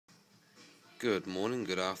Good morning,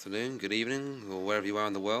 good afternoon, good evening, or wherever you are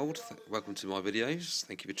in the world. Welcome to my videos.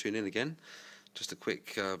 Thank you for tuning in again. Just a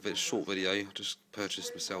quick, short video. I just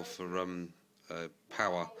purchased myself a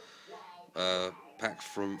power pack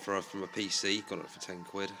from a PC. Got it for 10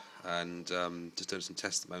 quid, and just doing some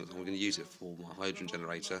tests at the moment. I'm going to use it for my hydrogen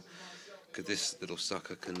generator, because this little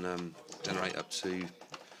sucker can generate up to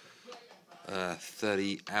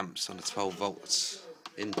 30 amps on a 12 volts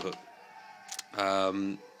input.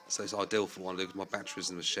 So it's ideal for what I do, because my batteries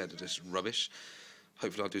in the shed are just rubbish.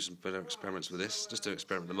 Hopefully I'll do some better experiments with this. Just doing an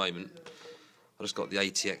experiment at the moment. I just got the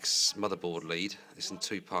ATX motherboard lead. It's in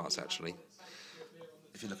two parts actually.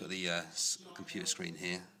 If you look at the computer screen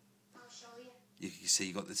here, you can see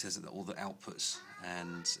you've got this, says all the outputs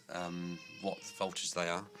and what voltage they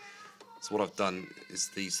are. So what I've done is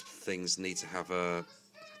these things need to have a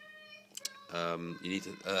you need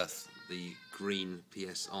to earth the green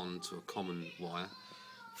PS on to a common wire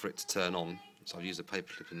for it to turn on. So I've used a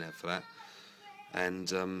paper clip in there for that,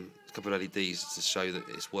 and a couple of LEDs to show that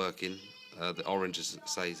it's working. The orange is a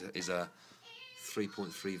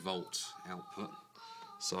 3.3 volt output,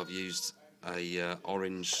 so I've used a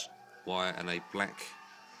orange wire and a black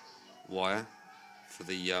wire for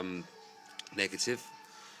the negative,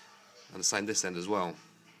 and the same this end as well.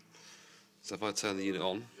 So if I turn the unit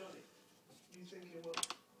on,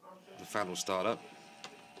 the fan will start up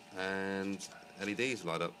and LEDs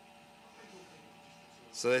light up.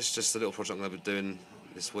 So that's just a little project I'm going to be doing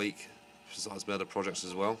this week, besides my other projects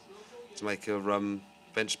as well, to make a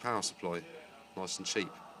bench power supply nice and cheap.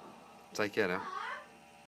 Take care now.